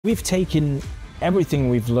We've taken everything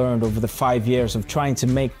we've learned over the 5 years of trying to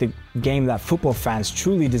make the game that football fans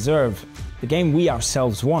truly deserve, the game we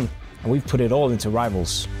ourselves want, and we've put it all into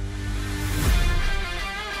Rivals.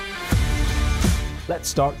 Let's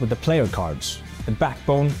start with the player cards, the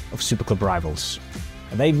backbone of Superclub Rivals.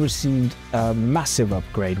 And they've received a massive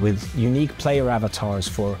upgrade with unique player avatars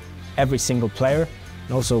for every single player,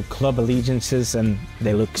 and also club allegiances, and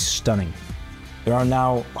they look stunning. There are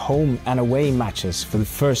now home and away matches for the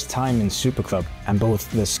first time in Superclub, and both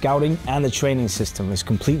the scouting and the training system is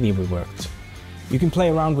completely reworked. You can play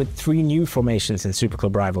around with 3 new formations in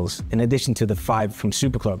Superclub Rivals, in addition to the 5 from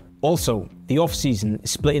Superclub. Also, the off-season is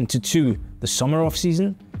split into 2, the summer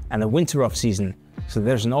off-season and the winter off-season, so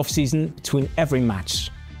there's an off-season between every match.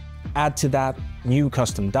 Add to that new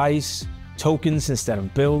custom dice, tokens instead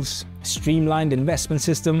of bills, a streamlined investment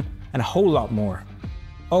system, and a whole lot more.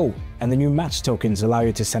 Oh, and the new match tokens allow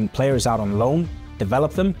you to send players out on loan,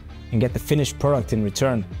 develop them, and get the finished product in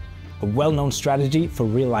return. A well-known strategy for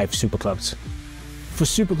real-life Superclubs. For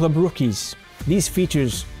Superclub rookies, these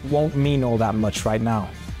features won't mean all that much right now,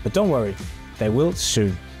 but don't worry, they will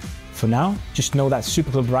soon. For now, just know that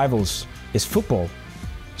Superclub Rivals is football,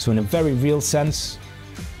 so in a very real sense,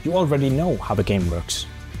 you already know how the game works.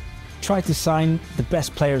 Try to sign the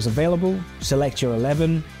best players available, select your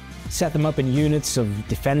 11, set them up in units of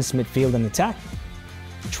defense, midfield and attack.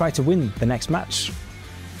 Try to win the next match.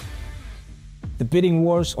 The bidding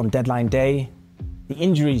wars on deadline day, the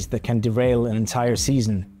injuries that can derail an entire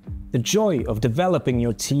season, the joy of developing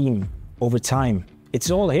your team over time, it's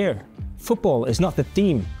all here. Football is not the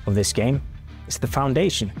theme of this game, it's the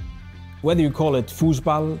foundation. Whether you call it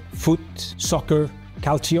foosball, foot, soccer,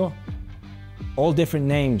 calcio, all different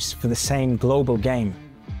names for the same global game.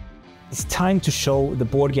 It's time to show the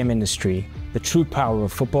board game industry the true power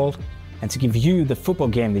of football and to give you the football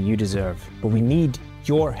game that you deserve. But we need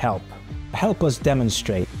your help. Help us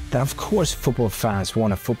demonstrate that of course football fans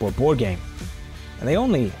want a football board game. And they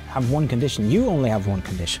only have one condition, you only have one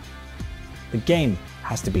condition. The game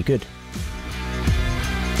has to be good.